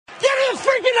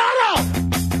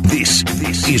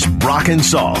This is Brock and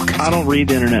Salk. I don't read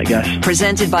the internet, guys.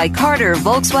 Presented by Carter,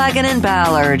 Volkswagen, and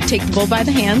Ballard. Take the bull by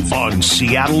the hands. On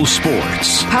Seattle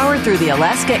Sports. Powered through the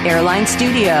Alaska Airlines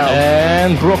Studio.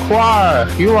 And Brooke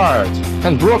Heward.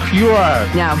 And Brooke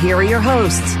Heward. Now here are your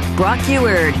hosts, Brock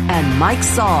Heward and Mike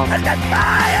Salk.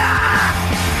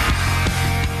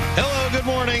 Hello, good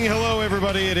morning. Hello,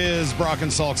 everybody. It is Brock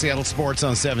and Salk, Seattle Sports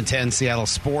on 710,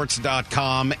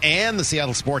 seattlesports.com, and the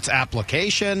Seattle Sports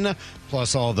application,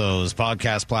 plus all those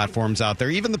podcast platforms out there,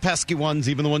 even the pesky ones,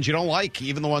 even the ones you don't like,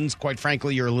 even the ones, quite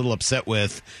frankly, you're a little upset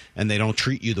with, and they don't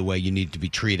treat you the way you need to be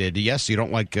treated. Yes, you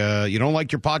don't like your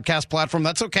podcast platform.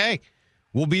 That's okay.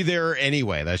 We'll be there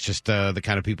anyway. That's just the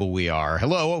kind of people we are.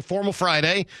 Hello, Formal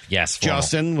Friday. Yes, formal.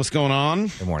 Justin, what's going on?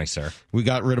 Good morning, sir. We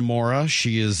got rid of Maura.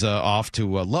 She is off to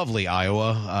lovely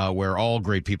Iowa, where all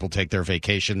great people take their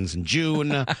vacations in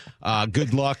June.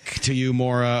 Good luck to you,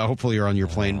 Maura. Hopefully you're on your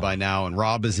plane by now. And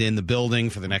Rob is in the building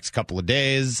for the next couple of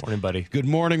days. Morning, buddy. Good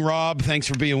morning, Rob. Thanks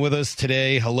for being with us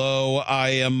today. Hello.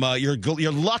 I am.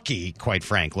 You're lucky, quite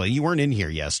frankly. You weren't in here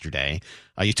yesterday.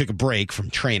 You took a break from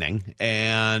training,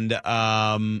 and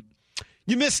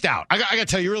you missed out. I got to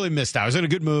tell you, you really missed out. I was in a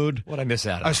good mood. What'd I miss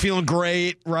out on? I was feeling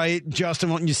great, right? Justin,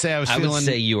 what did you say? I would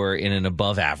say you were in an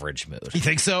above-average mood. You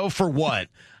think so? For what?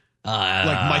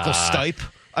 Like Michael Stipe?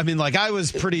 I mean, like I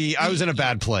was in a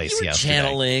bad place yesterday.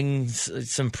 Channeling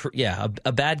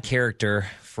a bad character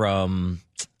from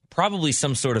probably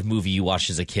some sort of movie you watched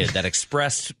as a kid that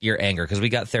expressed your anger, because we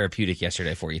got therapeutic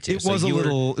yesterday for you too. It was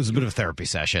a bit of a therapy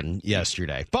session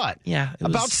yesterday, but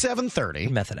about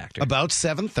 7:30, method actor. About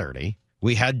 7:30,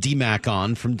 we had D-Mac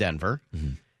on from Denver,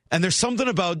 and there's something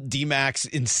about D-Mac's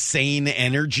insane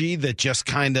energy that just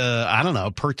kind of, I don't know,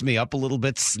 perked me up a little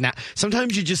bit.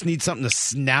 Sometimes you just need something to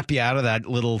snap you out of that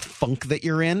little funk that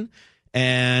you're in,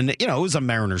 and it was a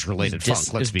Mariners related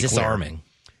funk. Let's be disarming. Clear.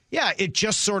 Yeah, it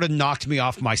just sort of knocked me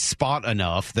off my spot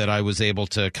enough that I was able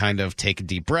to kind of take a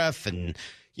deep breath and,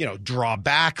 draw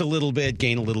back a little bit,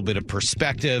 gain a little bit of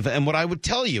perspective. And what I would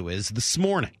tell you is this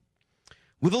morning,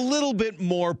 with a little bit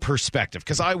more perspective,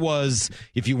 because I was,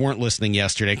 if you weren't listening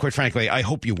yesterday, quite frankly, I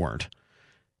hope you weren't.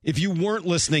 If you weren't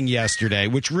listening yesterday,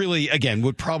 which really, again,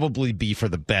 would probably be for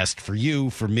the best for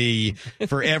you, for me,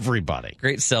 for everybody.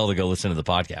 Great sell to go listen to the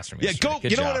podcast from yesterday.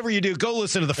 Yeah, go. Whatever you do, go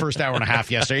listen to the first hour and a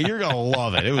half yesterday. You're going to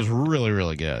love it. It was really,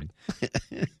 really good.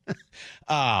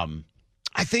 I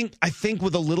think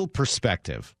with a little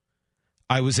perspective,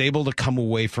 I was able to come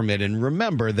away from it and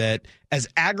remember that as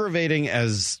aggravating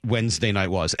as Wednesday night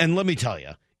was, and let me tell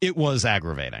you, it was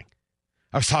aggravating.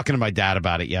 I was talking to my dad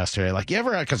about it yesterday. Like, you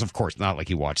ever, because of course, not like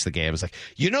he watched the game. I was like,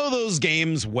 those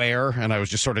games where, and I was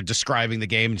just sort of describing the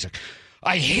game. And he's like,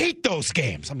 I hate those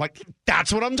games. I'm like,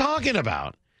 that's what I'm talking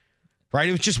about. Right?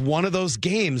 It was just one of those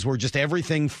games where just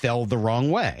everything fell the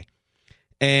wrong way.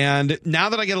 And now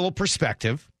that I get a little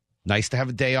perspective, nice to have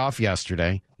a day off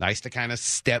yesterday. Nice to kind of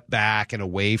step back and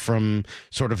away from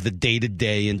sort of the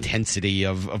day-to-day intensity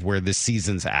of where this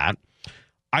season's at.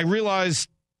 I realized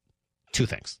two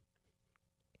things.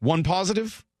 One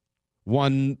positive,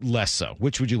 one less so.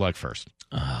 Which would you like first?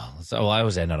 I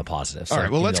always end on a positive. So all right,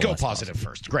 well, let's go positive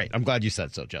first. Great. I'm glad you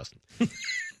said so, Justin.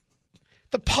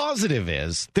 The positive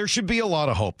is there should be a lot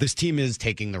of hope. This team is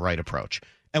taking the right approach,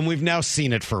 and we've now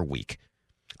seen it for a week.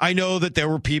 I know that there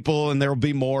were people, and there will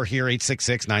be more here,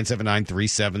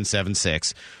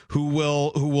 866-979-3776, who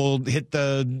will hit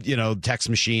the text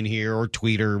machine here or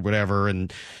tweet or whatever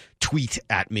and tweet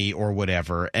at me or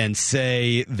whatever and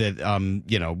say that,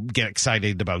 get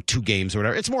excited about two games or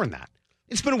whatever. It's more than that.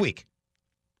 It's been a week.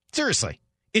 Seriously.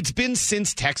 It's been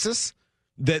since Texas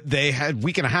that they had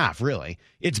week and a half, really.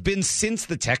 It's been since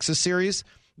the Texas series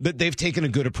that they've taken a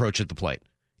good approach at the plate.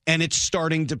 And it's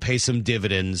starting to pay some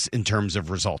dividends in terms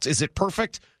of results. Is it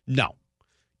perfect? No.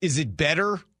 Is it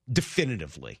better?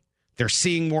 Definitively. They're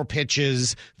seeing more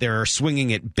pitches. They're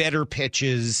swinging at better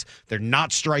pitches. They're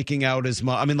not striking out as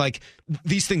much. I mean, like,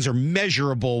 these things are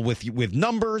measurable with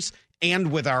numbers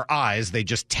and with our eyes. They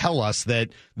just tell us that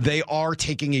they are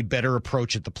taking a better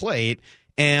approach at the plate.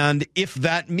 And if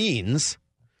that means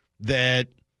that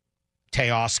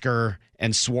Teoscar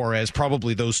and Suarez,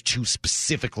 probably those two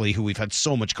specifically who we've had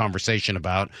so much conversation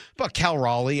about, but Cal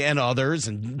Raleigh and others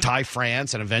and Ty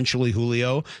France and eventually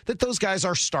Julio, that those guys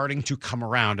are starting to come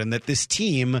around and that this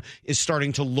team is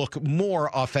starting to look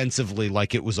more offensively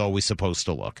like it was always supposed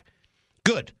to look.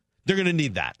 Good. They're going to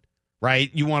need that.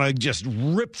 right? You want to just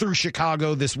rip through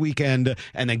Chicago this weekend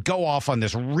and then go off on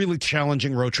this really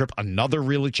challenging road trip, another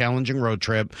really challenging road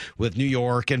trip with New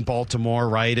York and Baltimore,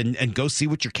 right? And go see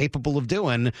what you're capable of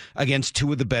doing against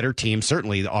two of the better teams,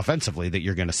 certainly offensively, that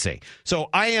you're going to see. So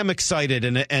I am excited,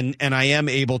 and I am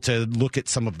able to look at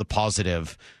some of the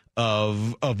positive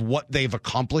of what they've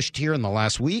accomplished here in the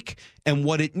last week and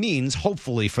what it means,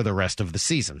 hopefully, for the rest of the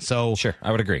season. So sure,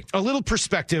 I would agree. A little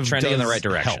perspective trending in the does right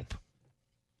direction. help.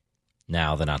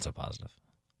 Now the not so positive.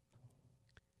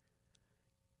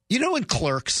 You know, in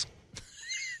Clerks,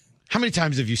 how many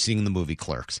times have you seen the movie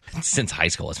Clerks? Since high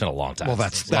school. It's been a long time. Well,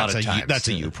 that's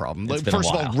a you problem.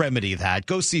 First of all, remedy that.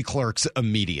 Go see Clerks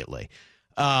immediately.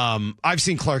 I've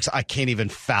seen Clerks. I can't even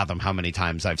fathom how many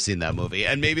times I've seen that movie.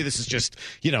 And maybe this is just,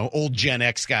 old Gen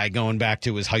X guy going back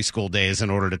to his high school days in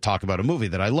order to talk about a movie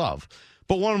that I love.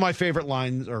 But one of my favorite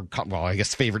lines,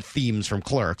 favorite themes from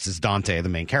Clerks is Dante, the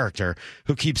main character,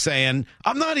 who keeps saying,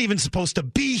 I'm not even supposed to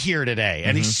be here today.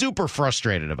 And he's super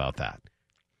frustrated about that.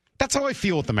 That's how I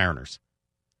feel with the Mariners.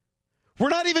 We're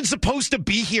not even supposed to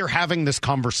be here having this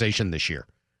conversation this year.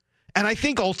 And I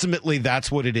think ultimately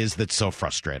that's what it is that's so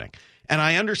frustrating. And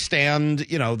I understand,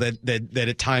 that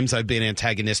at times I've been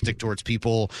antagonistic towards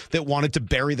people that wanted to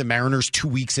bury the Mariners 2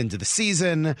 weeks into the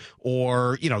season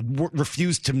or,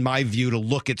 refused, to my view, to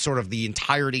look at sort of the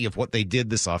entirety of what they did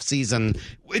this offseason.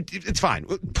 It's fine.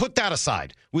 Put that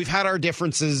aside. We've had our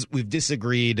differences. We've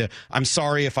disagreed. I'm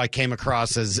sorry if I came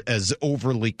across as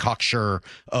overly cocksure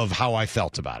of how I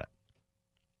felt about it.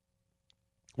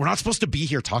 We're not supposed to be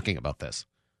here talking about this.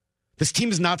 This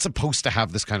team is not supposed to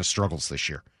have this kind of struggles this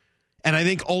year. And I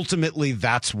think ultimately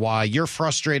that's why you're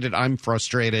frustrated. I'm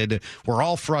frustrated. We're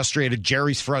all frustrated.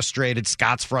 Jerry's frustrated.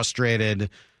 Scott's frustrated.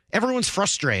 Everyone's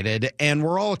frustrated, and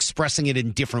we're all expressing it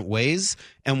in different ways.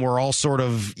 And we're all sort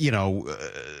of,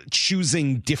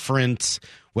 choosing different,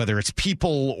 whether it's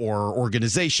people or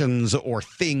organizations or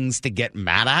things to get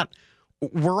mad at.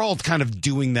 We're all kind of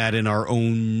doing that in our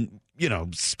own,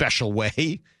 special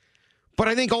way. But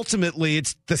I think ultimately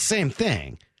it's the same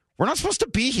thing. We're not supposed to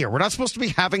be here. We're not supposed to be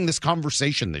having this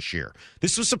conversation this year.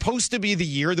 This was supposed to be the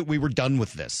year that we were done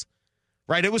with this,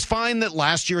 right? It was fine that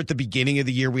last year at the beginning of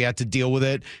the year we had to deal with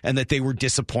it and that they were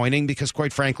disappointing because,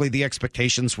 quite frankly, the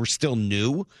expectations were still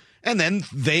new. And then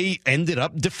they ended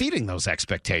up defeating those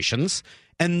expectations.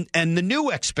 And the new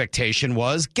expectation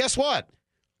was, guess what?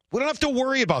 We don't have to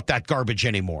worry about that garbage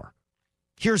anymore.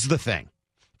 Here's the thing.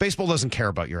 Baseball doesn't care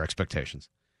about your expectations.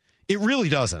 It really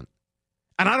doesn't.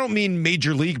 And I don't mean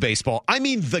Major League Baseball. I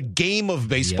mean the game of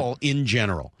baseball in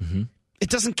general. Mm-hmm. It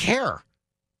doesn't care.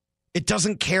 It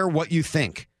doesn't care what you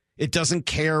think. It doesn't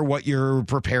care what you're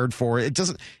prepared for. It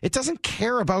doesn't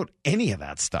care about any of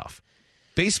that stuff.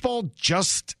 Baseball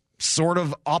just sort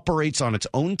of operates on its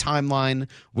own timeline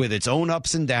with its own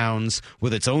ups and downs,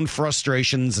 with its own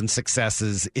frustrations and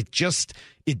successes.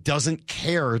 It doesn't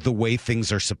care the way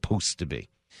things are supposed to be.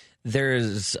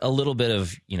 There's a little bit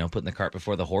of, putting the cart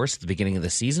before the horse at the beginning of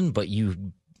the season, but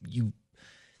you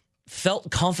felt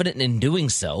confident in doing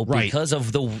so because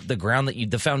of the ground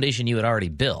the foundation you had already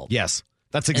built. Yes,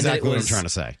 that's exactly what I'm trying to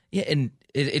say. Yeah, and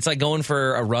it's like going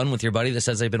for a run with your buddy that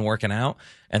says they've been working out,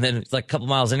 and then like a couple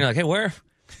miles in, you're like, hey, where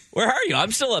are you?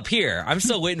 I'm still up here. I'm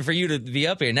still waiting for you to be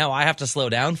up here. Now I have to slow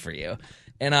down for you.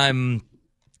 And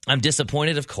I'm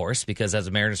disappointed, of course, because as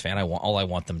a Mariners fan, all I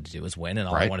want them to do is win, and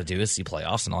all I want to do is see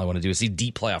playoffs, and all I want to do is see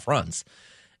deep playoff runs.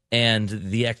 And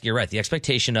you're right, the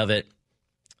expectation of it,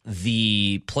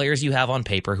 the players you have on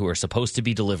paper who are supposed to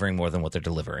be delivering more than what they're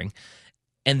delivering,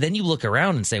 and then you look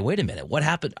around and say, wait a minute, what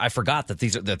happened? I forgot that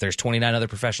there's 29 other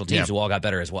professional teams who all got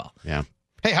better as well. Yeah.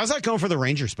 Hey, how's that going for the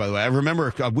Rangers, by the way? I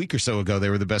remember a week or so ago they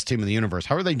were the best team in the universe.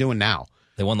 How are they doing now?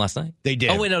 They won last night? They did.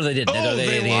 Oh, wait, no, they didn't. Oh,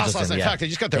 they lost last night. In fact, they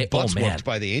just got their butts whooped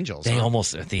by the Angels. They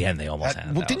almost, at the end, had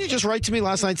Well, didn't you just write to me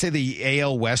last night, say the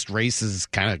AL West race is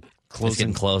kind of close? It's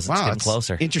getting close. Wow, it's getting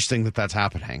closer. Interesting that's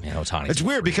happening. Yeah, Ohtani's it's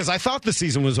weird because I thought the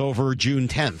season was over June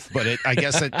 10th, but I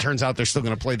guess it turns out they're still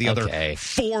going to play the other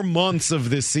 4 months of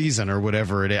this season or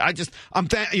whatever it is.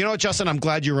 You know what, Justin? I'm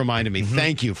glad you reminded me. Mm-hmm.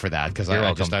 Thank you for that because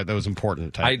I just thought that was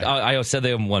important. I said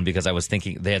they won because I was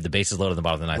thinking they had the bases loaded at the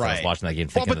bottom of the ninth. Right. I was watching that game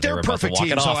thinking that they were about to walk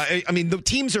it off. So I mean, the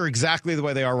teams are exactly the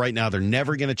way they are right now. They're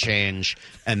never going to change,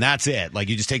 and that's it. Like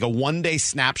you just take a one-day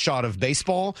snapshot of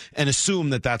baseball and assume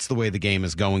that that's the way the game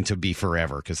is going to be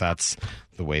forever because that's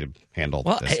the way to handle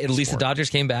this at least sport. The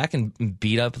Dodgers came back and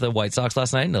beat up the White Sox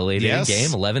last night in a late inning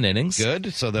game, 11 innings.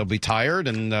 Good. So they'll be tired,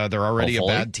 and they're already a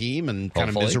bad team and kind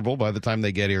of miserable by the time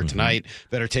they get here tonight.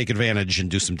 Better take advantage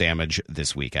and do some damage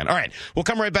this weekend. All right. We'll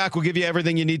come right back. We'll give you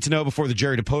everything you need to know before the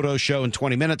Jerry Dipoto Show in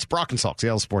 20 minutes. Brock and Salk,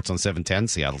 Seattle Sports on 710,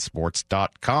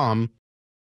 seattlesports.com.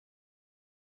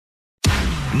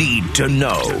 need to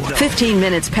know. 15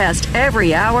 minutes past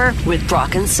every hour with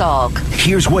Brock and Salk.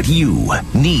 Here's what you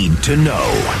need to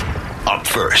know. Up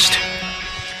first.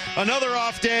 Another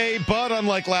off day, but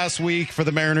unlike last week for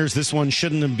the Mariners, this one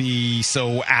shouldn't be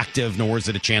so active, nor is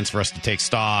it a chance for us to take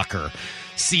stock or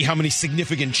see how many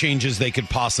significant changes they could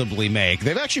possibly make.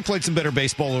 They've actually played some better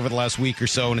baseball over the last week or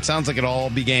so, and it sounds like it all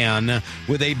began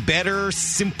with a better,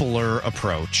 simpler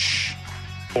approach.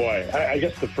 Boy, I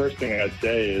guess the first thing I'd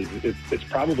say is it's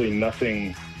probably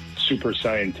nothing super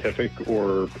scientific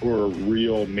or a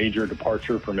real major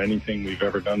departure from anything we've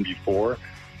ever done before.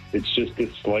 It's just a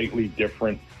slightly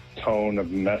different tone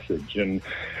of message, and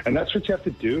that's what you have to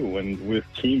do when with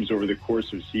teams over the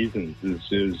course of seasons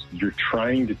is you're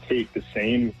trying to take the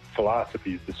same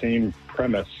philosophies, the same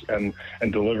premise, and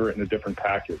deliver it in a different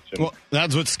package. And well,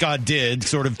 that's what Scott did,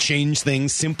 sort of changed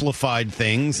things, simplified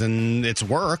things, and it's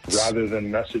worked. Rather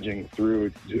than messaging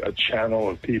through a channel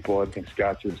of people, I think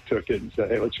Scott just took it and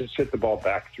said, hey, let's just hit the ball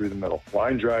back through the middle.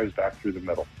 Line drives back through the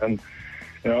middle. And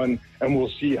and we'll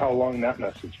see how long that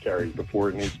message carries before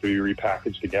it needs to be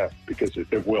repackaged again, because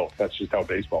it will. That's just how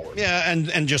baseball works. Yeah,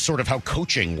 and just sort of how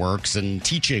coaching works and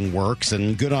teaching works,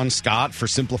 and good on Scott for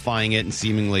simplifying it and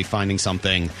seemingly finding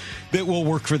something that will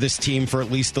work for this team for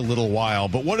at least a little while.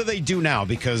 But what do they do now?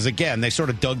 Because, again, they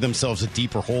sort of dug themselves a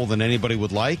deeper hole than anybody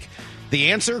would like.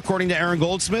 The answer, according to Aaron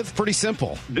Goldsmith, pretty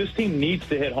simple. This team needs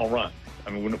to hit home runs. I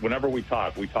mean, whenever we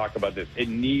talk about this. It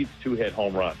needs to hit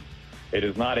home runs. It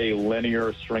is not a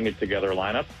linear string-it-together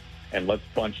lineup, and let's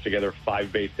bunch together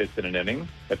 5 base hits in an inning.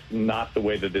 That's not the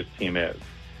way that this team is.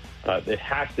 It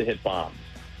has to hit bombs.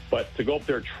 But to go up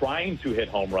there trying to hit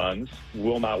home runs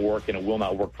will not work, and it will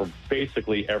not work for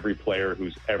basically every player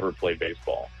who's ever played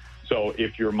baseball. So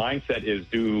if your mindset is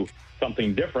do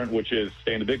something different, which is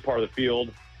stay in the big part of the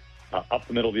field, up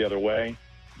the middle the other way,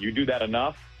 you do that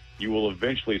enough, you will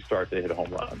eventually start to hit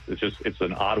home runs. It's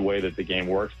an odd way that the game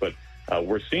works, but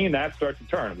we're seeing that start to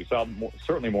turn. We saw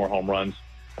certainly more home runs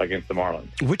against the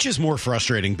Marlins. Which is more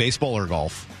frustrating, baseball or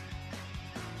golf?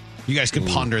 You guys can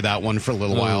ponder that one for a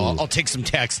little while. I'll take some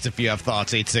texts if you have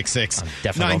thoughts.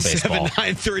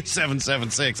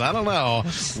 866-979-3776. I don't know.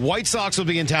 White Sox will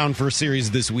be in town for a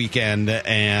series this weekend,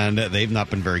 and they've not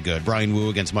been very good. Brian Wu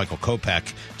against Michael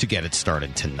Kopech to get it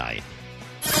started tonight.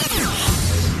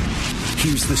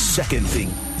 Here's the second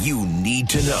thing you need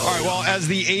to know. All right, well, as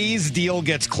the A's deal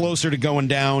gets closer to going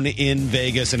down in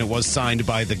Vegas, and it was signed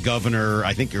by the governor,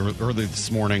 I think early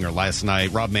this morning or last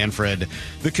night, Rob Manfred,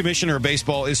 the commissioner of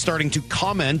baseball, is starting to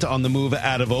comment on the move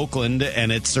out of Oakland,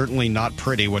 and it's certainly not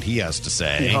pretty what he has to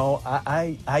say. You know,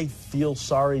 I feel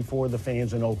sorry for the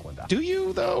fans in Oakland. Do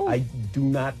you, though? I do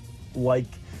not like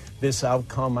this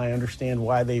outcome. I understand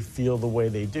why they feel the way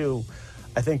they do.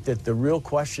 I think that the real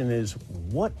question is,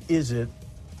 what is it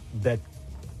that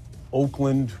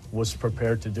Oakland was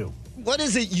prepared to do? What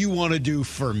is it you want to do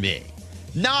for me?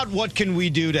 Not what can we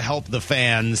do to help the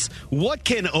fans. What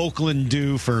can Oakland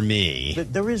do for me?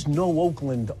 There is no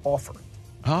Oakland offer.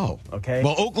 Oh. Okay.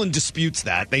 Well, Oakland disputes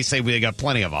that. They say we got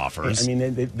plenty of offers. I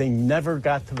mean, they never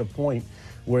got to the point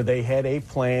where they had a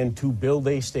plan to build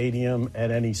a stadium at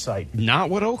any site.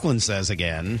 Not what Oakland says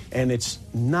again. And it's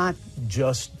not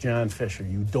just John Fisher.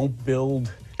 You don't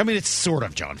build... I mean, it's sort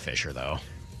of John Fisher, though.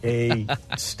 A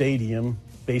stadium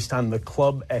based on the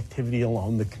club activity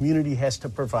alone. The community has to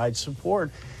provide support.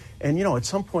 And, you know, at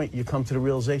some point you come to the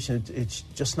realization it's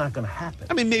just not going to happen.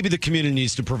 I mean, maybe the community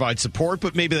needs to provide support,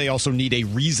 but maybe they also need a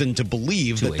reason to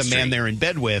believe that the man they're in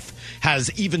bed with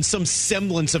has even some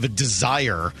semblance of a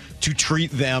desire to treat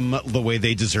them the way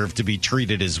they deserve to be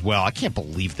treated as well. I can't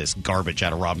believe this garbage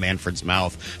out of Rob Manfred's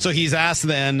mouth. So he's asked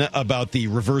then about the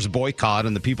reverse boycott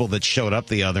and the people that showed up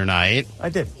the other night. I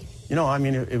did. You know, I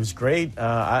mean, it was great.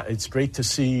 It's great to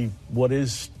see what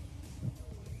is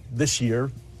this year,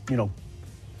 you know,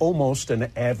 almost an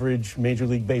average Major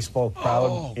League Baseball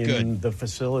crowd in the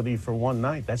facility for one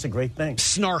night. That's a great thing.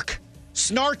 Snark.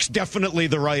 Snark's definitely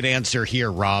the right answer here,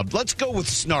 Rob. Let's go with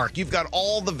snark. You've got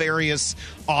all the various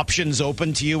options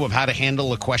open to you of how to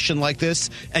handle a question like this,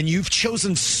 and you've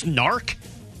chosen snark?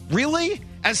 Really?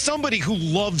 As somebody who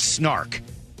loves snark,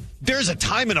 there's a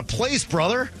time and a place,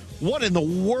 brother. What in the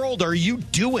world are you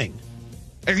doing?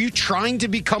 Are you trying to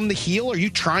become the heel? Are you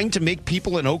trying to make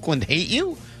people in Oakland hate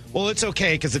you? Well, it's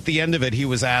okay, because at the end of it, he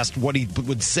was asked what he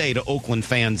would say to Oakland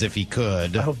fans if he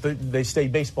could. I hope that they stay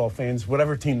baseball fans,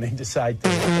 whatever team they decide to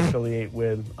affiliate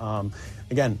with.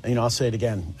 Again, you know, I'll say it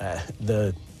again.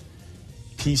 The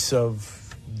piece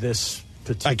of this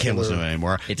particular... I can't listen to it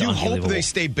anymore. It's you hope they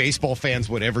stay baseball fans,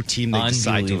 whatever team they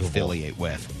decide to affiliate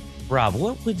with. Rob,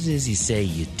 what does he say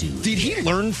you do? Did he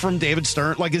learn from David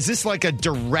Stern? Like, is this like a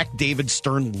direct David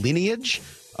Stern lineage?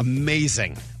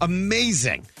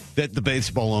 Amazing that the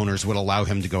baseball owners would allow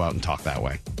him to go out and talk that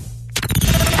way.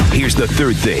 Here's the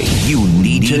third thing you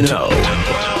need to know.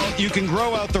 Well, you can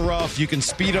grow out the rough, you can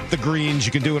speed up the greens,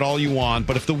 you can do it all you want,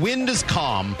 but if the wind is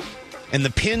calm and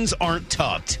the pins aren't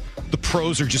tucked, the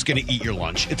pros are just going to eat your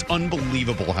lunch. It's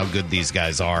unbelievable how good these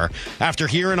guys are. After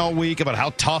hearing all week about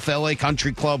how tough LA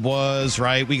Country Club was,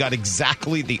 right, we got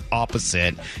exactly the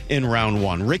opposite in round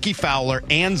one. Ricky Fowler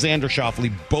and Xander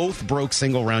Schauffele both broke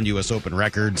single-round U.S. Open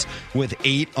records with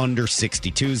 8 under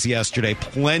 62s yesterday.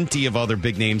 Plenty of other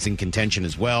big names in contention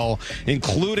as well,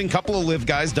 including a couple of live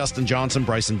guys. Dustin Johnson,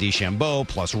 Bryson DeChambeau,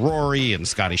 plus Rory and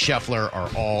Scotty Scheffler are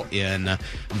all in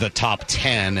the top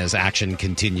 10 as action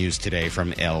continues today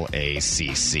from LACC.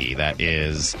 That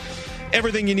is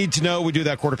everything you need to know. We do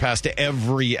that 1/4 to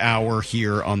every hour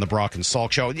here on the Brock and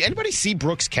Salk Show. Anybody see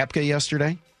Brooks Koepka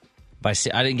yesterday? I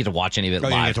didn't get to watch any of it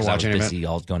live. You get to watch I was busy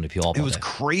going to Puyallup. It was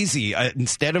crazy.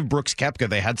 Instead of Brooks Koepka,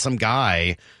 they had some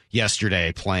guy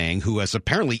yesterday playing who has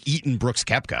apparently eaten Brooks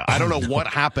Koepka. I don't know what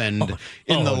happened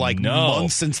in the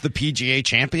month since the PGA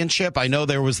Championship. I know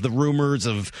there was the rumors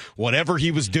of whatever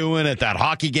he was doing at that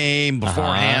hockey game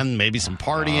beforehand, maybe some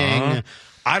partying.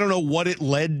 I don't know what it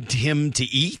led him to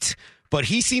eat, but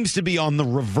he seems to be on the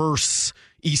reverse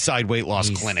Eastside Weight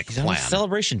Loss Clinic he's plan. On a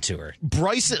celebration tour.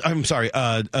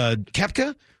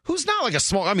 Koepka, who's not like a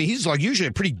small, I mean, he's like usually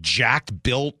a pretty jacked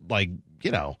built, like,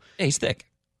 Yeah, he's thick.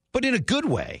 But in a good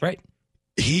way. Right.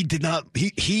 He did not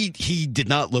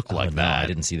look like that. I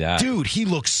didn't see that. Dude, he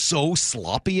looked so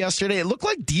sloppy yesterday. It looked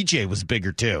like DJ was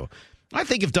bigger too. I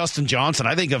think of Dustin Johnson,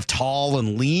 I think of tall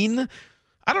and lean.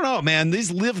 I don't know, man. These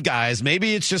live guys,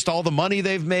 maybe it's just all the money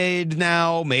they've made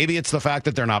now. Maybe it's the fact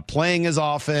that they're not playing as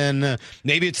often.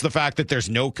 Maybe it's the fact that there's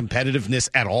no competitiveness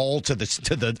at all to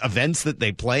the events that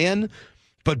they play in.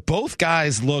 But both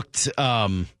guys looked.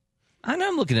 I'm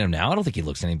looking at him now. I don't think he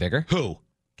looks any bigger. Who?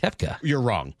 Koepka. You're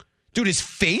wrong. Dude, his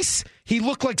face, he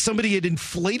looked like somebody had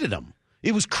inflated him.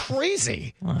 It was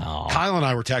crazy. Oh. Kyle and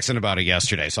I were texting about it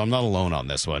yesterday, so I'm not alone on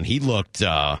this one. He looked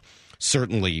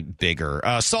certainly bigger.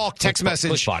 Salk, text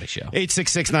message, body show.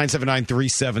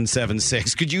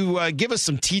 866-979-3776. Could you give us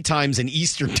some tee times in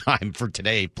Eastern time for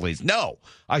today, please? No,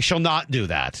 I shall not do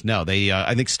that. No, they,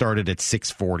 I think, started at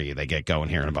 6:40. They get going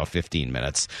here in about 15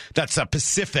 minutes. That's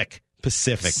Pacific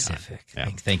time. Yeah.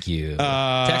 Thank you.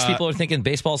 Text people are thinking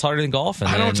baseball's harder than golf.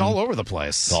 And I know it's all over the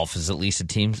place. Golf is at least a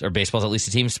team, or baseball's at least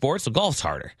a team sport, so golf's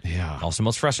harder. Yeah. Golf's the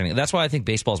most frustrating. That's why I think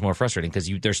baseball's more frustrating, because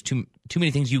there's too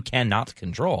many things you cannot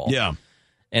control. Yeah.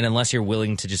 And unless you're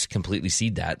willing to just completely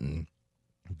cede that and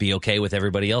be okay with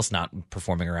everybody else not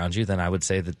performing around you, then I would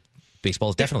say that baseball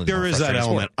is definitely the more frustrating that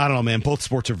element. Sport. I don't know, man. Both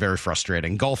sports are very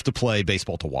frustrating. Golf to play,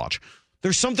 baseball to watch.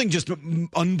 There's something just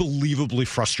unbelievably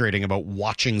frustrating about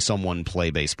watching someone play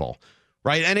baseball,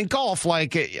 right? And in golf,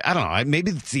 like, I don't know,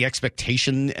 maybe it's the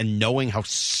expectation and knowing how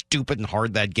stupid and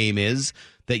hard that game is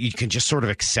that you can just sort of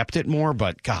accept it more.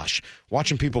 But gosh,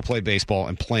 watching people play baseball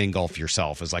and playing golf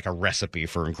yourself is like a recipe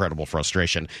for incredible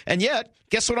frustration. And yet,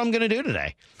 guess what I'm going to do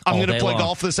today? I'm going to play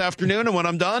golf this afternoon, and when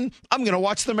I'm done, I'm going to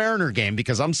watch the Mariner game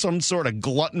because I'm some sort of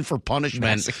glutton for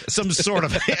punishment, some sort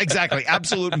of, exactly,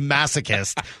 absolute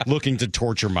masochist looking to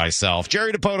torture myself.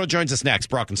 Jerry Dipoto joins us next.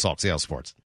 Brock and Salk, Seattle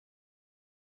Sports.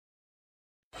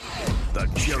 The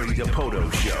Jerry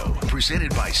Dipoto Show,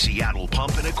 presented by Seattle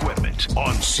Pump and Equipment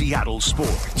on Seattle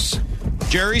Sports.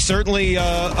 Jerry, certainly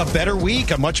a better week,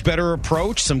 a much better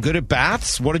approach, some good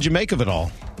at-bats. What did you make of it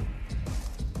all?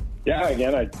 Yeah,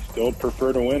 again, I still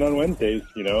prefer to win on Wednesdays.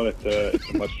 You know, it's a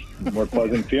much more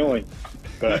pleasant feeling.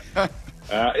 But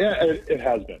it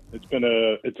has been.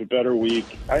 It's a better week,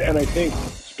 and I think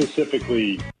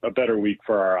specifically a better week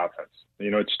for our offense.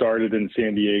 You know, it started in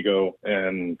San Diego,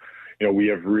 and we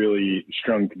have really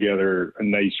strung together a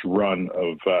nice run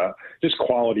of just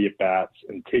quality at bats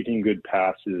and taking good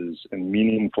passes and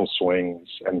meaningful swings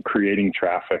and creating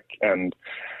traffic. And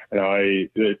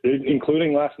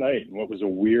including last night, what was a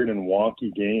weird and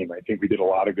wonky game. I think we did a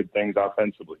lot of good things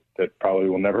offensively that probably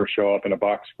will never show up in a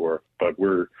box score, but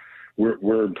we're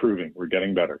improving. We're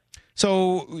getting better.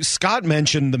 So Scott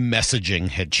mentioned the messaging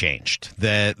had changed,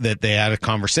 that they had a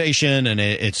conversation and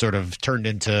it sort of turned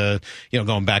into,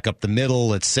 going back up the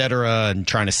middle, et cetera, and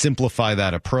trying to simplify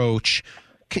that approach.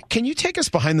 Can you take us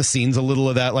behind the scenes a little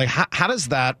of that? Like, how does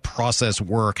that process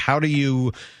work? How do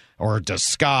you, or does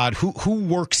Scott, who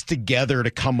works together to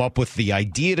come up with the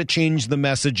idea to change the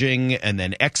messaging and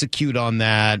then execute on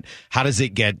that? How does it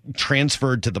get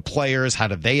transferred to the players? How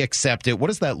do they accept it? What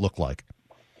does that look like?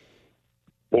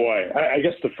 Boy, I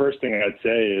guess the first thing I'd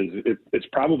say is it's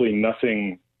probably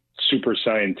nothing super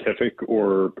scientific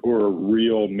or a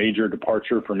real major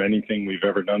departure from anything we've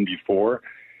ever done before.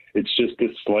 It's just a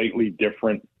slightly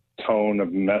different tone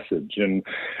of message, and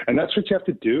that's what you have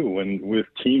to do when with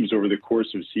teams over the course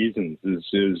of seasons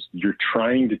is you're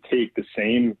trying to take the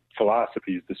same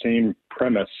philosophies, the same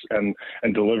premise, and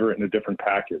deliver it in a different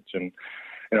package. And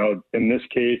in this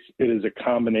case, it is a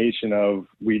combination of,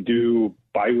 we do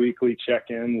biweekly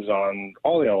check-ins on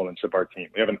all the elements of our team.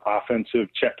 We have an offensive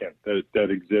check-in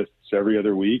that exists every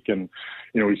other week. And,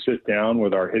 we sit down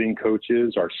with our hitting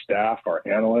coaches, our staff, our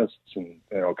analysts, and,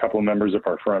 a couple of members of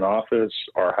our front office,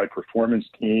 our high-performance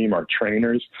team, our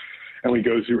trainers. And we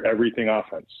go through everything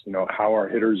offense, how our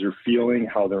hitters are feeling,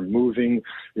 how they're moving,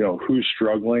 who's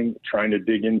struggling, trying to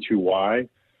dig into why.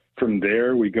 From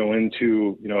there, we go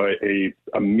into,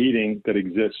 a meeting that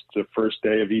exists the first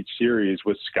day of each series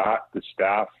with Scott, the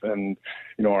staff, and,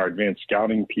 our advanced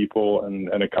scouting people and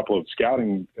a couple of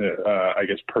scouting,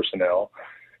 personnel.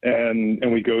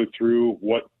 And we go through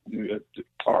what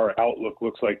our outlook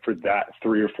looks like for that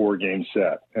 3 or 4 game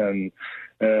set. And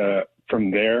from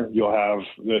there, you'll have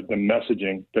the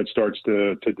messaging that starts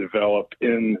to develop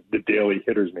in the daily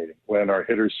hitters meeting, when our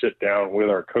hitters sit down with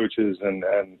our coaches and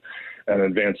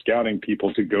advanced scouting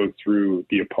people to go through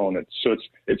the opponents. So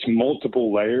it's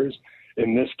multiple layers.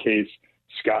 In this case,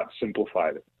 Scott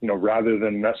simplified it. Rather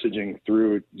than messaging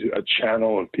through a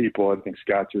channel of people, I think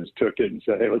Scott just took it and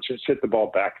said, hey, let's just hit the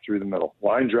ball back through the middle.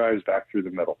 Line drives back through the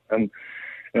middle. And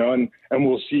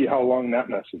we'll see how long that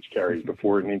message carries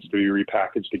before it needs to be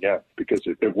repackaged again, because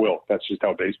it will. That's just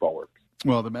how baseball works.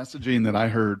 Well, the messaging that I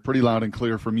heard pretty loud and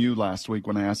clear from you last week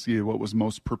when I asked you what was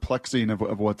most perplexing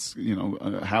of what's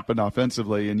happened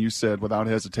offensively, and you said without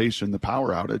hesitation the power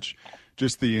outage,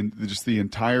 just the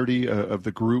entirety of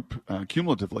the group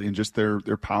cumulatively, and just their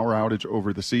power outage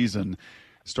over the season.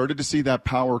 Started to see that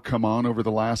power come on over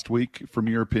the last week. From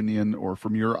your opinion or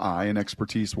from your eye and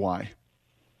expertise, why?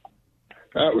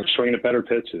 We're swinging at better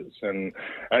pitches, and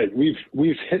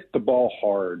we've hit the ball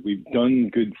hard. We've done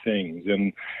good things,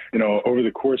 and over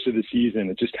the course of the season,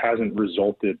 it just hasn't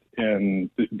resulted in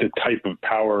the type of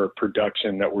power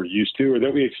production that we're used to or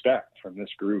that we expect from this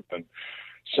group. And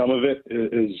some of it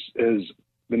is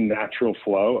the natural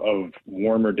flow of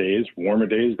warmer days. Warmer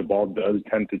days, the ball does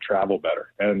tend to travel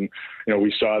better, and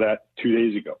we saw that 2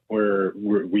 days ago where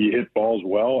we hit balls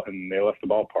well and they left the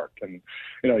ballpark. And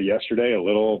yesterday a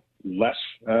little less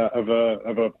of a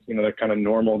that kind of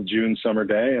normal June summer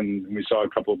day, and we saw a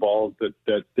couple of balls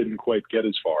that didn't quite get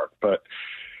as far. But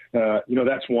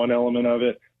that's one element of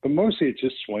it. But mostly it's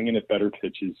just swinging at better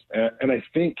pitches, and I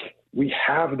think we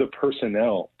have the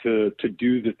personnel to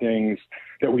do the things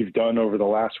that we've done over the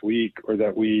last week, or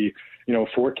that we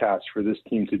forecast for this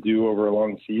team to do over a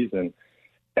long season.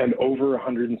 And over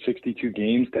 162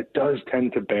 games, that does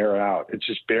tend to bear out. It's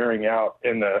just bearing out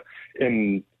in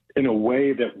a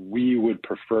way that we would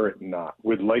prefer it not.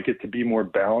 We'd like it to be more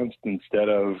balanced instead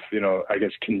of,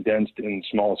 condensed in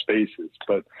small spaces.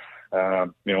 But,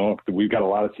 we've got a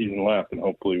lot of season left, and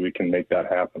hopefully we can make that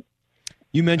happen.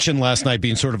 You mentioned last night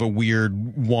being sort of a weird,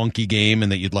 wonky game and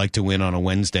that you'd like to win on a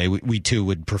Wednesday. We too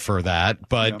would prefer that.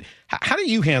 But how do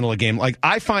you handle a game? Like,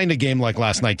 I find a game like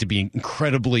last night to be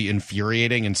incredibly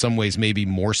infuriating, in some ways maybe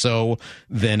more so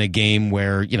than a game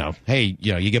where,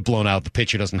 you get blown out, the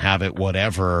pitcher doesn't have it,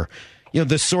 whatever.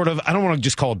 The sort of, I don't want to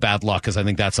just call it bad luck because I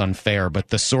think that's unfair, but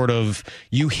the sort of,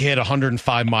 you hit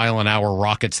 105-mile-an-hour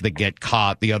rockets that get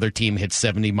caught, the other team hits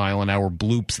 70-mile-an-hour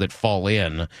bloops that fall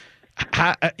in.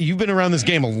 You've been around this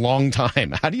game a long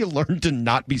time. How do you learn to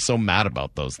not be so mad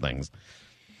about those things?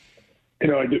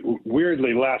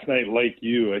 Weirdly, last night, like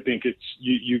you, I think it's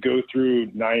you go through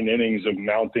 9 innings of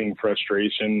mounting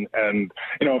frustration, and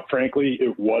frankly,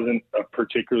 it wasn't a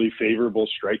particularly favorable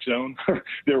strike zone.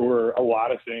 There were a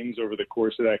lot of things over the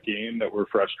course of that game that were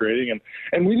frustrating,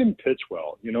 and we didn't pitch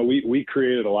well. We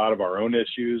created a lot of our own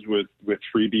issues with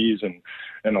freebies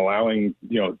and allowing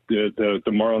the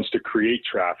Marlins to create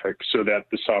traffic so that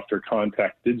the softer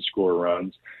contact did score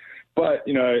runs, but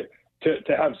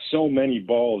To have so many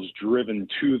balls driven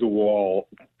to the wall,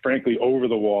 frankly, over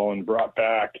the wall and brought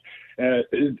back,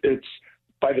 it's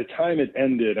by the time it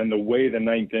ended and the way the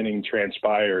 9th inning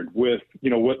transpired with,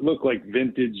 what looked like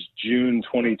vintage June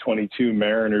 2022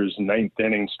 Mariners 9th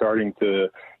inning starting to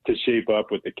shape up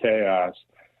with the chaos,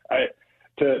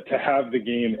 to have the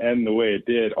game end the way it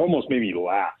did almost made me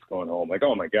laugh going home. Like,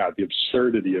 oh my God, the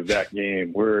absurdity of that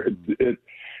game where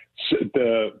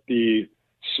the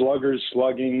sluggers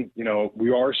slugging,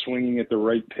 we are swinging at the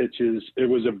right pitches. It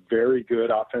was a very good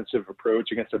offensive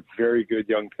approach against a very good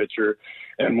young pitcher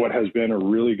and what has been a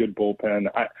really good bullpen.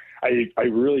 I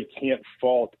really can't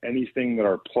fault anything that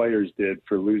our players did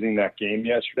for losing that game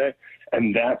yesterday,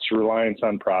 and that's reliance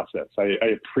on process. I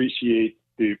appreciate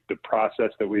the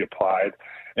process that we applied.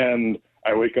 And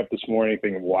I wake up this morning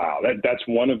thinking, wow, that's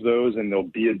one of those, and there'll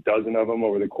be a dozen of them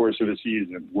over the course of a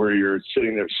season where you're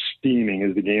sitting there steaming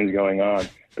as the game's going on,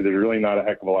 but there's really not a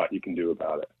heck of a lot you can do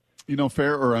about it. You know,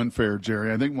 fair or unfair,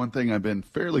 Jerry, I think one thing I've been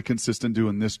fairly consistent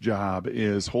doing this job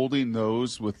is holding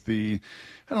those with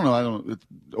it's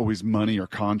always money or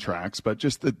contracts, but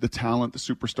just the talent, the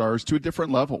superstars to a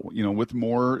different level. You know, with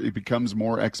more, it becomes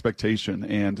more expectation.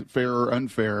 And fair or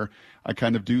unfair, I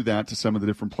kind of do that to some of the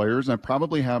different players. And I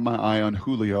probably have my eye on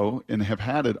Julio and have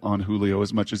had it on Julio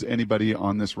as much as anybody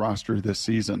on this roster this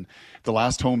season. The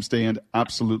last homestand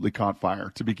absolutely caught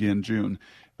fire to begin June.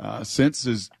 Since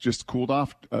has just cooled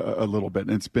off a little bit.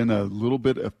 And it's been a little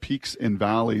bit of peaks and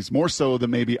valleys, more so than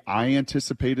maybe I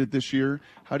anticipated this year.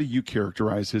 How do you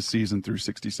characterize his season through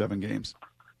 67 games?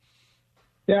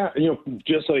 Yeah,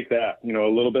 just like that, a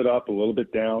little bit up, a little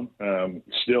bit down,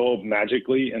 still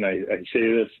magically. And I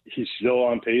say this, he's still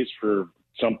on pace for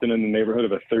something in the neighborhood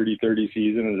of a 30-30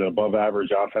 season as an above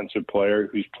average offensive player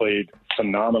who's played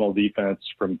phenomenal defense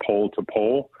from pole to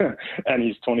pole. And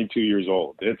he's 22 years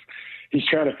old. He's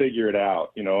trying to figure it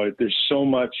out. There's so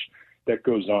much that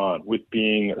goes on with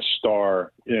being a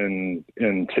star in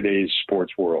today's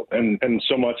sports world. And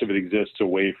so much of it exists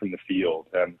away from the field.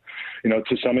 And,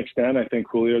 to some extent, I think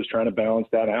Julio's trying to balance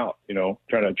that out,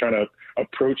 trying to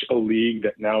approach a league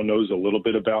that now knows a little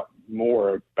bit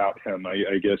more about him,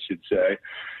 I guess you'd say.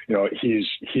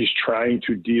 He's trying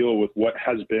to deal with what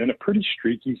has been a pretty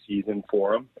streaky season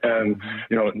for him. And,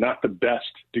 not the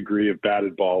best degree of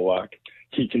batted ball luck.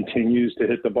 He continues to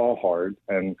hit the ball hard.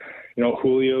 And,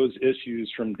 Julio's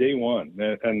issues from day one,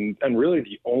 and really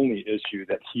the only issue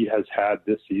that he has had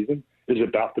this season is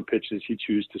about the pitches he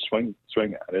chooses to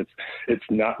swing at. It's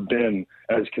not been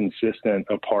as consistent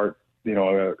a part,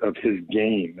 of his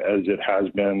game as it has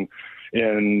been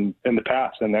in the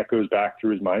past. And that goes back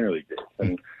through his minor league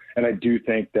days. And I do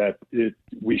think that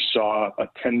we saw a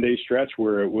 10-day stretch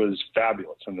where it was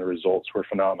fabulous and the results were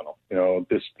phenomenal.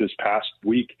 This past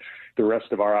week, the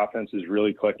rest of our offense is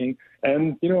really clicking.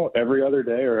 And, every other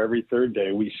day or every third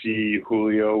day, we see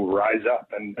Julio rise up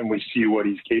and we see what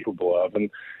he's capable of.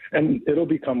 And it'll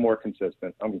become more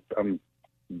consistent. I'm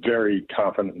very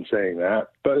confident in saying that.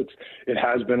 But it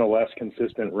has been a less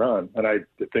consistent run. And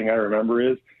the thing I remember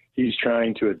is he's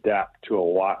trying to adapt to a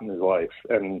lot in his life.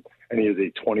 And he is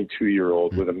a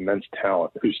 22-year-old with immense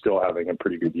talent who's still having a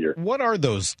pretty good year. What are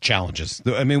those challenges?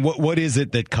 I mean, what is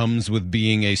it that comes with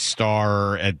being a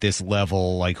star at this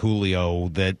level like Julio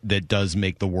that does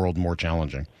make the world more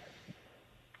challenging?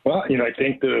 Well, I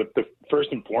think the first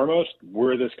and foremost,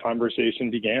 where this conversation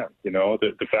began,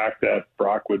 the fact that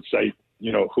Brock would cite,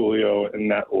 Julio in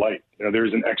that light.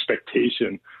 There's an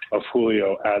expectation of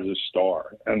Julio as a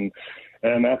star.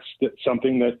 And that's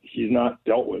something that he's not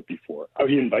dealt with before.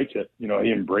 He invites it, he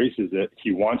embraces it.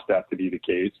 He wants that to be the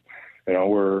case.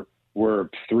 We're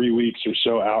 3 weeks or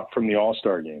so out from the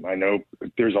All-Star game. I know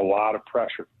there's a lot of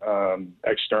pressure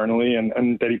externally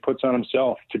and that he puts on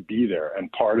himself to be there.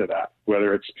 And part of that,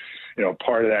 whether it's,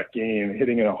 part of that game,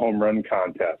 hitting in a home run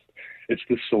contest, it's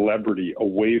the celebrity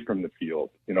away from the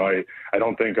field. I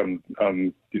don't think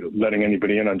I'm letting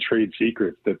anybody in on trade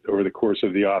secrets that over the course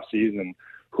of the off season,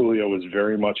 Julio was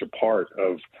very much a part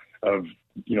of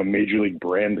major league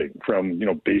branding, from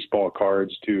baseball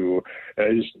cards to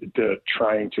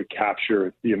trying to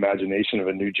capture the imagination of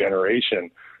a new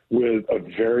generation with a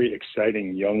very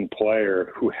exciting young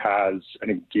player who has an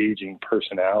engaging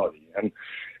personality.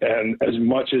 And as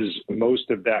much as most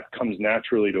of that comes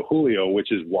naturally to Julio,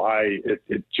 which is why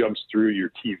it jumps through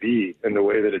your TV in the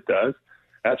way that it does,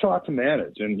 that's a lot to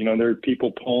manage. And, there are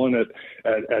people pulling it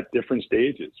at different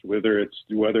stages, whether it's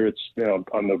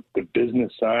on the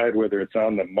business side, whether it's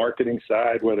on the marketing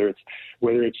side, whether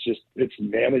it's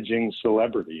managing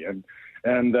celebrity.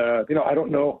 And I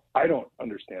don't know. I don't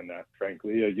understand that,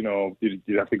 frankly.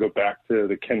 You'd have to go back to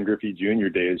the Ken Griffey Jr.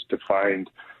 days to find,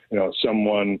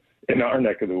 someone in our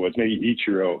neck of the woods, maybe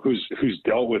Ichiro, who's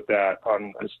dealt with that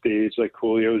on a stage like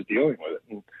Julio is dealing with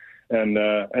it. And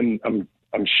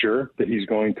I'm sure that he's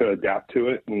going to adapt to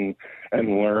it and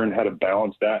learn how to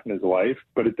balance that in his life.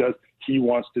 But he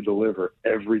wants to deliver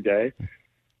every day.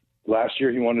 Last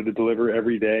year, he wanted to deliver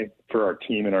every day for our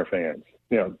team and our fans.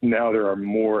 Now there are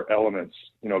more elements,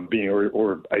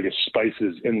 or I guess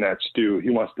spices in that stew. He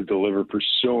wants to deliver for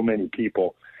so many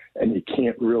people, and you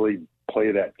can't really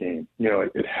play that game.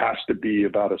 It has to be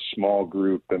about a small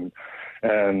group. And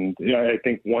I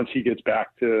think once he gets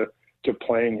back to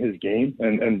playing his game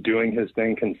and doing his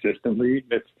thing consistently,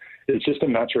 it's just a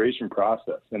maturation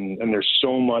process. And there's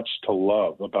so much to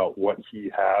love about what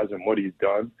he has and what he's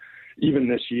done. even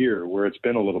this year where it's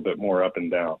been a little bit more up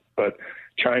and down, but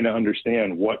trying to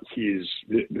understand what he's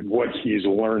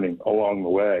learning along the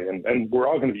way. And we're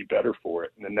all going to be better for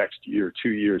it in the next year, 2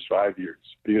 years, 5 years,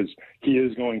 because he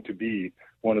is going to be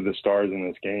one of the stars in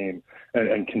this game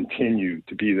and continue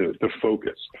to be the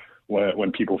focus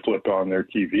when people flip on their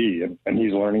TV, and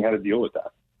he's learning how to deal with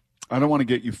that. I don't want to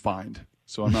get you fined,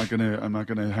 so I'm not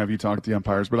gonna have you talk to the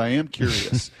umpires. But I am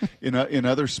curious. in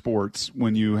other sports,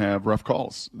 when you have rough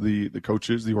calls, the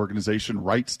coaches, the organization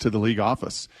writes to the league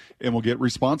office and will get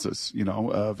responses.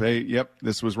 Of hey, yep,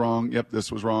 this was wrong. Yep,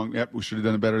 this was wrong. Yep, we should have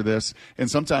done it better. This,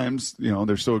 and sometimes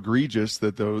they're so egregious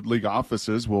that the league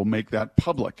offices will make that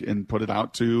public and put it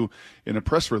out in a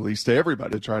press release to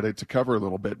everybody to try to cover a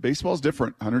little bit. Baseball's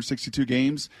different. 162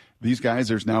 games. These guys,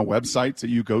 there's now websites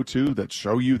that you go to that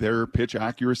show you their pitch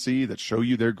accuracy, that show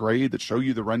you their grade, that show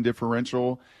you the run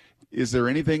differential. Is there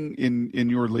anything in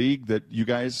your league that you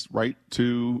guys write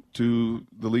to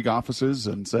the league offices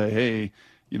and say, hey,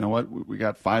 you know what, we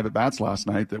got 5 at-bats last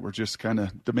night that were just kind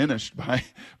of diminished by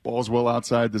balls well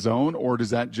outside the zone, or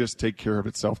does that just take care of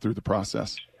itself through the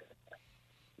process?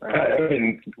 I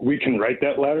mean, we can write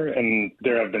that letter, and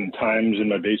there have been times in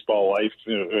my baseball life,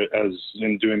 as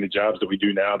in doing the jobs that we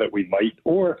do now, that we might,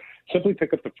 or simply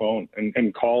pick up the phone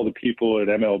and call the people at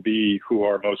MLB who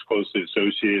are most closely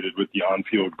associated with the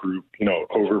on-field group,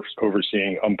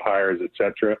 overseeing umpires, et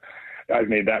cetera. I've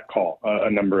made that call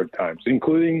a number of times,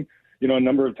 including, a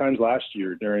number of times last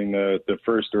year during the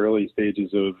first early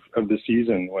stages of the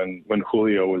season when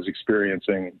Julio was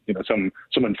experiencing, some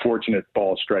unfortunate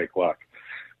ball strike luck.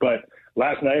 But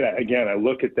last night, I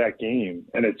look at that game,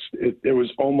 and it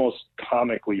was almost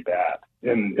comically bad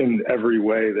in every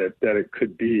way that it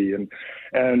could be.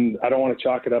 And I don't want to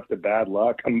chalk it up to bad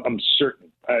luck. I'm certain,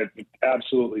 I'm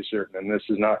absolutely certain, and this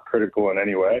is not critical in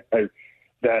any way,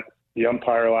 that the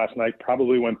umpire last night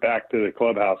probably went back to the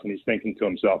clubhouse and he's thinking to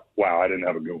himself, wow, I didn't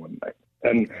have a good one tonight.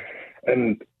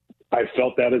 And I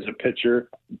felt that as a pitcher.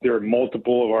 There are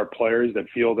multiple of our players that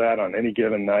feel that on any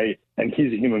given night, and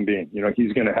he's a human being.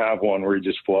 He's going to have one where he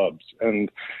just flubs.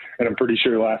 And I'm pretty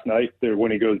sure last night,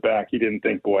 when he goes back, he didn't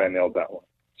think, boy, I nailed that one.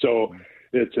 So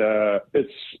it's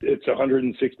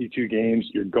 162 games.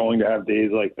 You're going to have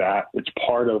days like that. It's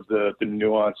part of the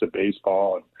nuance of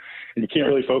baseball, and you can't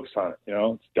really focus on it.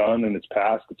 It's done and it's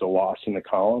past. It's a loss in the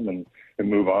column, and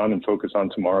move on and focus on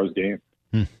tomorrow's game.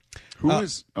 Who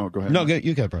is? Oh, go ahead. No,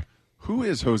 you go, bro. Who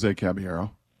is Jose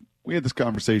Caballero? We had this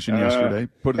conversation yesterday.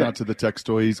 Put it out to the text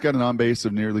toy. He's got an on base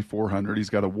of nearly 400.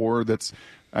 He's got a WAR that's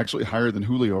actually higher than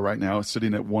Julio right now,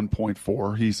 sitting at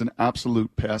 1.4. He's an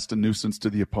absolute pest and nuisance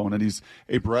to the opponent. He's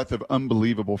a breath of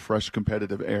unbelievable, fresh,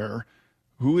 competitive air.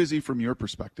 Who is he from your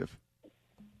perspective?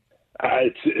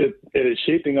 It is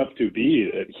shaping up to be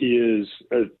that he is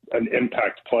an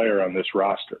impact player on this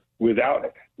roster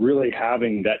without really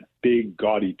having that big,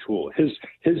 gaudy tool. His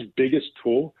biggest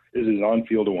tool is his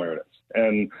on-field awareness.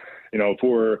 And,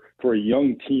 for a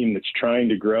young team that's trying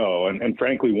to grow, and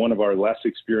frankly, one of our less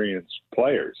experienced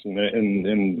players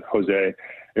in Jose,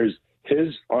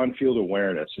 his on-field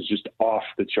awareness is just off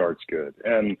the charts good.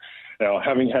 And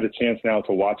having had a chance now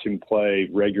to watch him play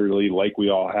regularly, like we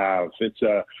all have, it's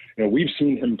we've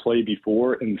seen him play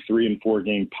before in 3 and 4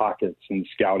 game pockets in the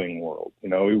scouting world.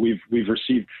 We've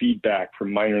received feedback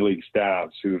from minor league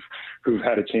staffs who've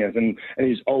had a chance, and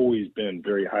he's always been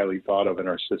very highly thought of in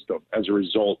our system as a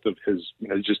result of his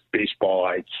just baseball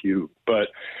IQ. But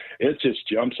it just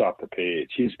jumps off the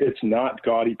page. It's not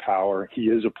gaudy power. He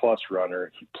is a plus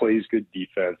runner. He plays good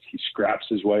defense. He scraps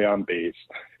his way on base.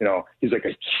 He's like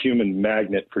a human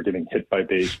magnet for getting hit by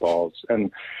baseballs.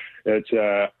 And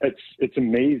it's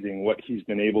amazing what he's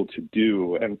been able to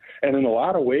do. And in a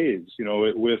lot of ways,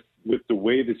 with the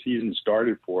way the season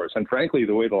started for us, and frankly,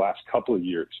 the way the last couple of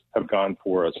years have gone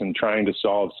for us in trying to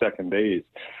solve second base,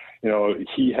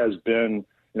 he has been,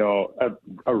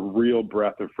 a real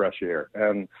breath of fresh air.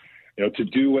 And, to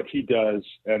do what he does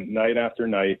and night after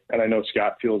night, and I know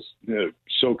Scott feels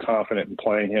so confident in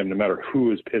playing him no matter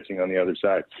who is pitching on the other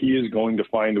side, he is going to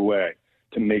find a way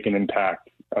to make an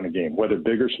impact on a game, whether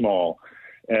big or small.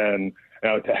 And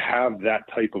to have that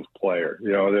type of player,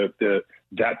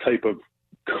 that type of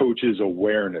coach's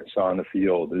awareness on the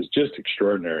field is just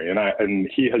extraordinary. And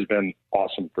he has been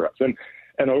awesome for us. And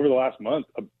over the last month,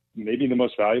 maybe the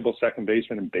most valuable second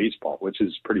baseman in baseball, which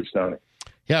is pretty stunning.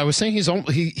 Yeah, I was saying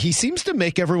he seems to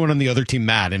make everyone on the other team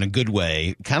mad in a good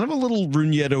way. Kind of a little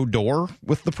Rougned Odor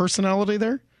with the personality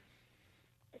there.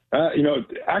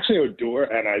 Actually Odor,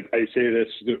 and I say this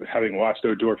having watched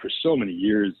Odor for so many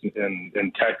years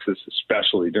in Texas,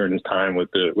 especially during his time with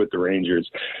the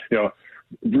Rangers.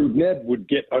 Ned would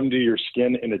get under your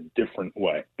skin in a different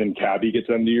way than Cabby gets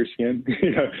under your skin.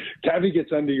 Cabby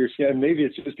gets under your skin. Maybe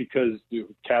it's just because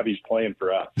Cabby's playing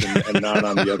for us and not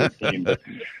on the other team. But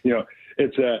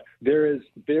it's there is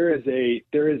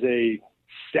a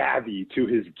savvy to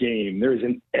his game. There's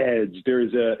an edge.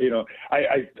 There's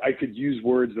I could use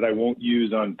words that I won't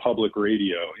use on public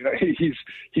radio.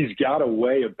 He's got a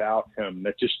way about him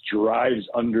that just drives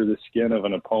under the skin of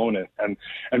an opponent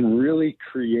and really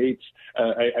creates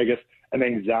I guess an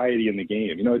anxiety in the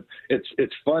game.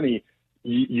 It's funny.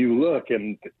 You look,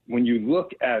 and when you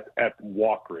look at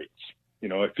walk rates, I'm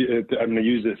going to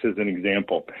use this as an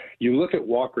example. You look at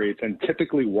walk rates, and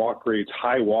typically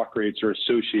high walk rates are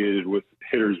associated with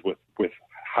hitters with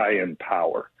high-end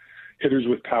power. Hitters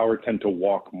with power tend to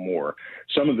walk more.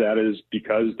 Some of that is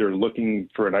because they're looking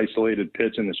for an isolated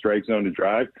pitch in the strike zone to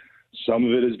drive. Some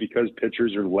of it is because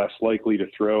pitchers are less likely to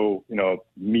throw,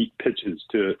 meat pitches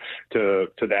to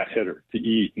that hitter to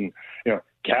eat. And,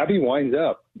 Cabby winds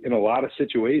up in a lot of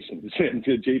situations, and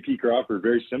to J.P. Crawford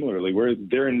very similarly, where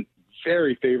they're in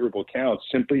very favorable counts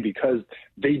simply because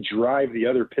they drive the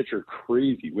other pitcher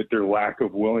crazy with their lack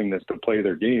of willingness to play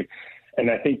their game. And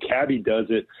I think Cabby does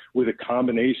it with a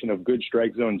combination of good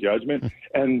strike zone judgment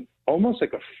and almost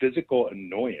like a physical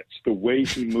annoyance, the way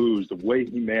he moves, the way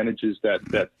he manages that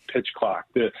pitch clock,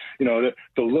 the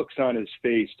looks on his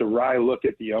face, the wry look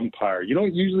at the umpire. You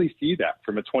don't usually see that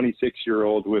from a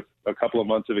 26-year-old with a couple of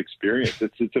months of experience.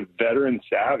 It's a veteran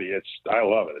savvy. I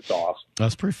love it. It's awesome.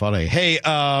 That's pretty funny. Hey,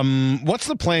 what's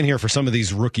the plan here for some of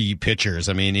these rookie pitchers?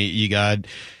 I mean, you got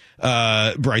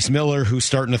Bryce Miller, who's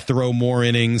starting to throw more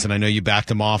innings, and I know you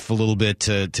backed him off a little bit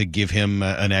to give him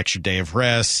an extra day of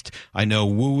rest. I know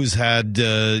Woo's had,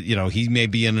 he may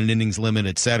be in an innings limit,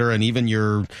 et cetera, and even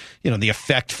the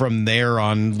effect from there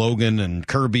on Logan and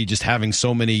Kirby just having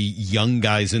so many young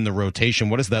guys in the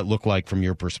rotation. What does that look like from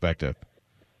your perspective?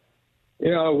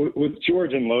 With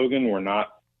George and Logan, we're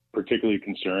not particularly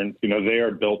concerned. They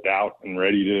are built out and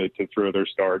ready to throw their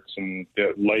starts. And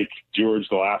like George,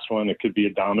 the last one, it could be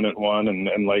a dominant one.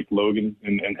 And like Logan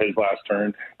in his last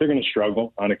turn, they're going to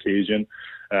struggle on occasion.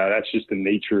 That's just the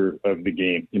nature of the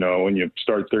game. When you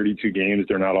start 32 games,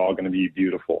 they're not all going to be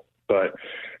beautiful. But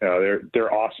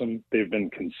they're awesome. They've been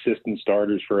consistent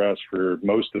starters for us for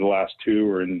most of the last 2,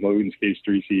 or in Logan's case,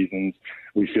 3 seasons.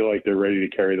 We feel like they're ready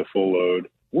to carry the full load.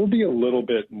 We'll be a little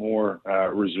bit more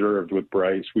reserved with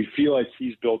Bryce. We feel like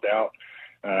he's built out.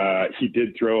 He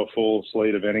did throw a full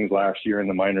slate of innings last year in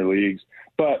the minor leagues,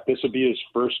 but this will be his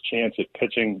first chance at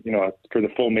pitching, for the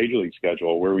full major league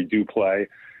schedule, where we do play,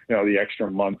 the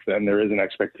extra month, and there is an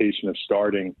expectation of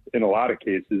starting in a lot of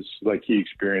cases, like he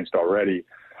experienced already,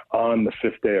 on the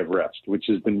 5th day of rest, which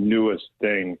is the newest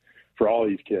thing for all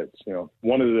these kids.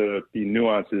 One of the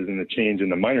nuances in the change in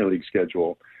the minor league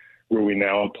schedule, where we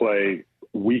now play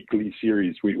weekly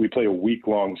series. We play a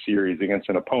week-long series against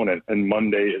an opponent, and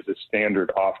Monday is a standard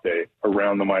off day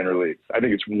around the minor leagues. I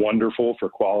think it's wonderful for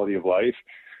quality of life.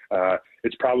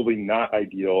 It's probably not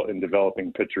ideal in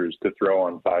developing pitchers to throw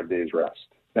on 5 days rest.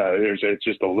 It's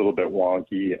just a little bit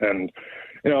wonky, and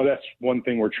that's one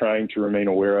thing we're trying to remain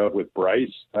aware of with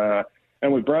Bryce.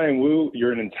 And with Brian Wu,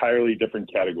 you're an entirely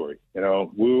different category.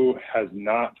 Wu has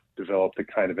not developed the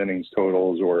kind of innings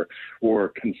totals or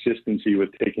consistency with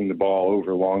taking the ball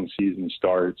over long season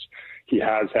starts. He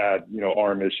has had,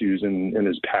 arm issues in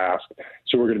his past.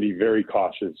 So we're going to be very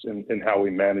cautious in how we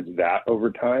manage that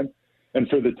over time. And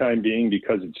for the time being,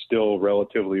 because it's still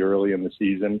relatively early in the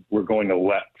season, we're going to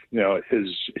let,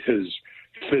 his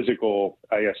physical,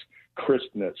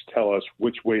 crispness tell us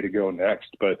which way to go next.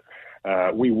 But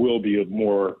we will be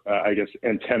more,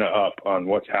 antenna up on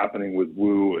what's happening with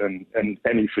Wu and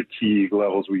any fatigue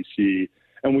levels we see.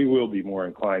 And we will be more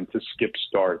inclined to skip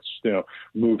starts,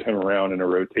 move him around in a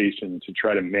rotation to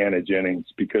try to manage innings,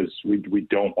 because we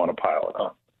don't want to pile it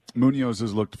on. Munoz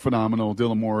has looked phenomenal.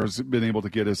 Dylan Moore has been able to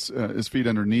get his feet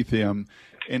underneath him.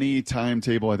 Any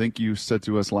timetable? I think you said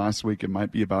to us last week it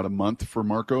might be about a month for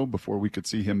Marco before we could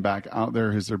see him back out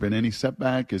there. Has there been any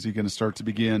setback? Is he going to start to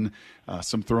begin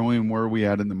some throwing? Where are we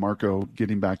at in the Marco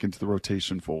getting back into the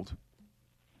rotation fold?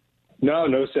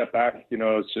 No setback.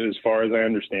 As far as I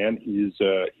understand, he's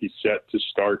set to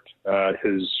start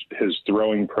his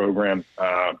throwing program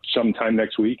sometime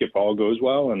next week if all goes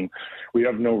well, and we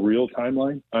have no real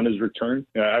timeline on his return.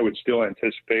 I would still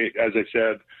anticipate, as I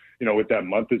said, with that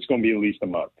month, it's going to be at least a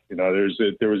month. There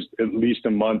was at least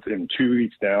a month and 2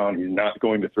 weeks down. He's not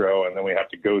going to throw, and then we have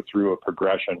to go through a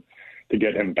progression to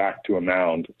get him back to a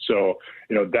mound. So,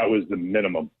 that was the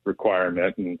minimum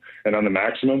requirement. And on the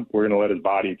maximum, we're going to let his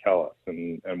body tell us.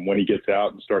 And when he gets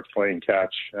out and starts playing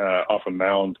catch off a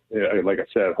mound, like I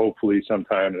said, hopefully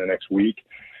sometime in the next week,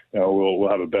 we'll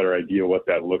have a better idea what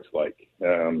that looks like.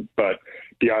 But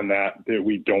beyond that,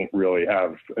 we don't really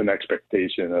have an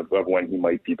expectation of when he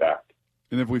might be back.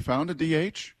 And if we found a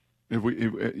DH,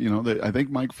 I think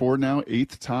Mike Ford now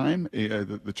 8th time,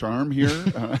 the charm here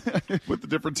with the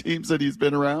different teams that he's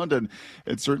been around, and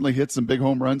it certainly hit some big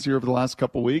home runs here over the last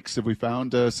couple of weeks. If we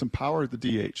found some power at the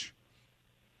DH.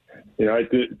 I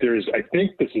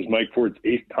think this is Mike Ford's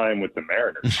 8th time with the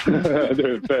Mariners.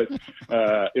 But,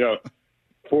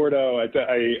 Porto,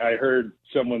 I heard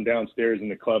someone downstairs in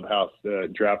the clubhouse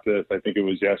drop this. I think it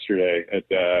was yesterday.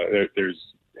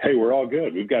 Hey, we're all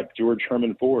good. We've got George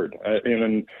Herman Ford.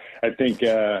 And I think,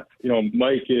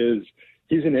 Mike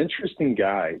he's an interesting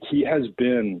guy. He has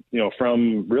been,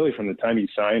 from the time he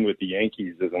signed with the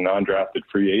Yankees as a non-drafted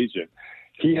free agent,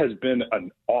 he has been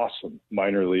an awesome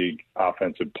minor league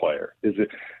offensive player. Is it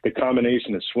the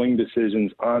combination of swing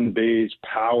decisions, on base,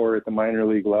 power at the minor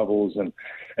league levels, and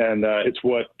it's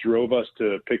what drove us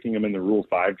to picking him in the Rule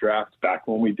 5 draft back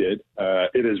when we did.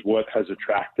 It is what has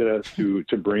attracted us to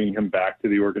bring him back to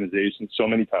the organization so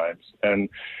many times, and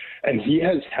he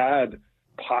has had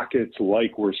pockets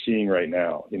like we're seeing right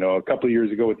now. A couple of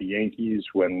years ago with the Yankees,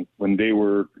 when they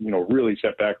were really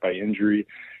set back by injury,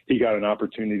 he got an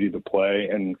opportunity to play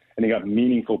and he got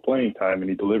meaningful playing time and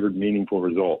he delivered meaningful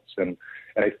results. And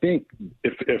I think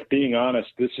if being honest,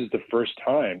 this is the first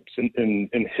time in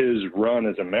his run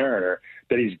as a Mariner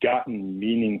that he's gotten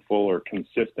meaningful or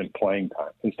consistent playing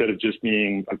time instead of just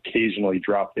being occasionally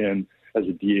dropped in as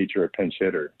a DH or a pinch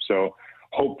hitter. So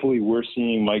hopefully we're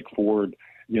seeing Mike Ford,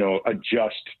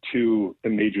 adjust to the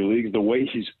major leagues the way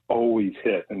he's always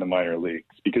hit in the minor leagues,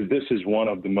 because this is one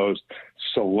of the most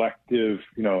selective,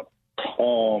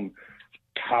 calm,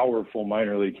 powerful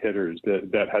minor league hitters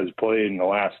that has played in the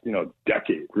last,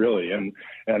 decade, really. And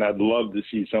I'd love to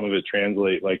see some of it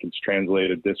translate like it's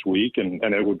translated this week. And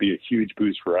it would be a huge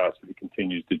boost for us if he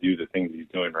continues to do the things he's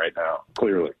doing right now,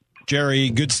 clearly. Jerry,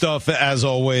 good stuff as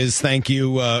always. Thank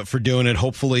you for doing it.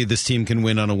 Hopefully this team can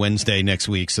win on a Wednesday next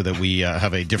week so that we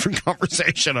have a different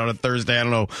conversation on a Thursday. I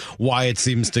don't know why it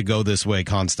seems to go this way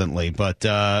constantly, but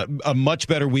a much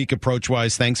better week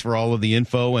approach-wise. Thanks for all of the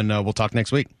info, and we'll talk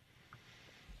next week.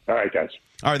 All right, guys.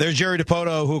 All right, there's Jerry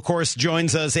Dipoto, who, of course,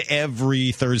 joins us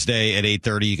every Thursday at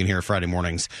 8:30. You can hear Friday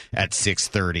mornings at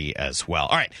 6:30 as well.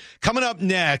 All right, coming up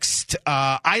next,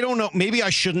 I don't know, maybe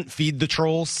I shouldn't feed the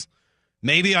trolls.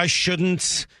 Maybe I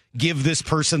shouldn't give this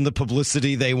person the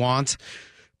publicity they want,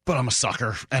 but I'm a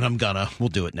sucker, and I'm gonna. We'll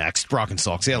do it next. Brock and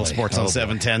Salk, Seattle Sports on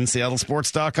 710,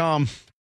 seattlesports.com.